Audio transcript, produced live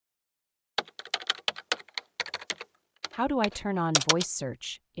How do I turn on voice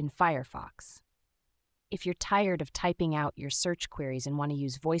search in Firefox? If you're tired of typing out your search queries and want to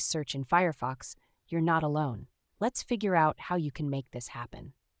use voice search in Firefox, you're not alone. Let's figure out how you can make this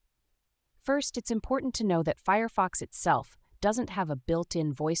happen. First, it's important to know that Firefox itself doesn't have a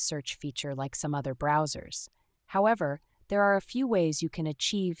built-in voice search feature like some other browsers. However, there are a few ways you can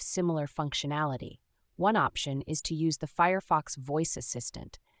achieve similar functionality. One option is to use the Firefox Voice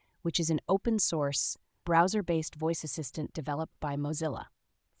Assistant, which is an open-source, browser-based voice assistant developed by Mozilla.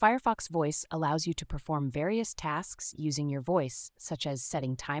 Firefox Voice allows you to perform various tasks using your voice, such as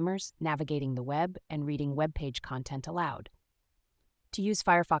setting timers, navigating the web, and reading web page content aloud. To use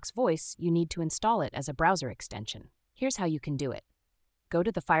Firefox Voice, you need to install it as a browser extension. Here's how you can do it. Go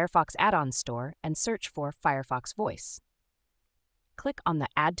to the Firefox add-ons store and search for Firefox Voice. Click on the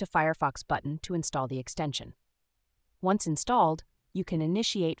Add to Firefox button to install the extension. Once installed, you can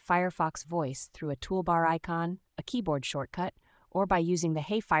initiate Firefox Voice through a toolbar icon, a keyboard shortcut, or by using the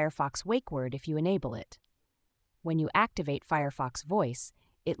Hey Firefox wake word if you enable it. When you activate Firefox Voice,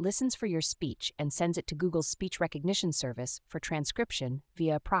 it listens for your speech and sends it to Google's speech recognition service for transcription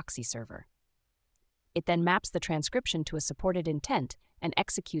via a proxy server. It then maps the transcription to a supported intent and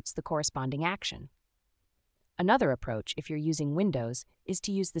executes the corresponding action. Another approach, if you're using Windows, is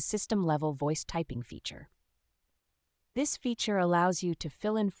to use the system-level voice typing feature. This feature allows you to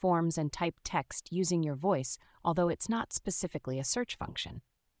fill in forms and type text using your voice, although it's not specifically a search function.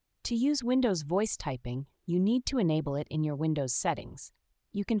 To use Windows voice typing, you need to enable it in your Windows settings.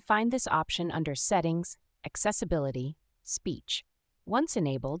 You can find this option under Settings, Accessibility, Speech. Once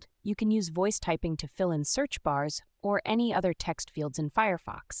enabled, you can use voice typing to fill in search bars or any other text fields in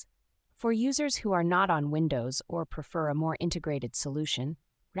Firefox. For users who are not on Windows or prefer a more integrated solution,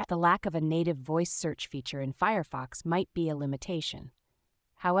 the lack of a native voice search feature in Firefox might be a limitation.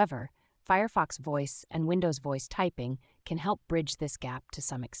 However, Firefox Voice and Windows voice typing can help bridge this gap to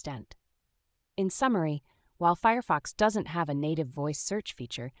some extent. In summary, while Firefox doesn't have a native voice search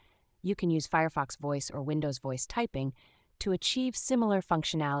feature, you can use Firefox Voice or Windows voice typing to achieve similar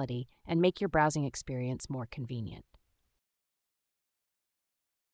functionality and make your browsing experience more convenient.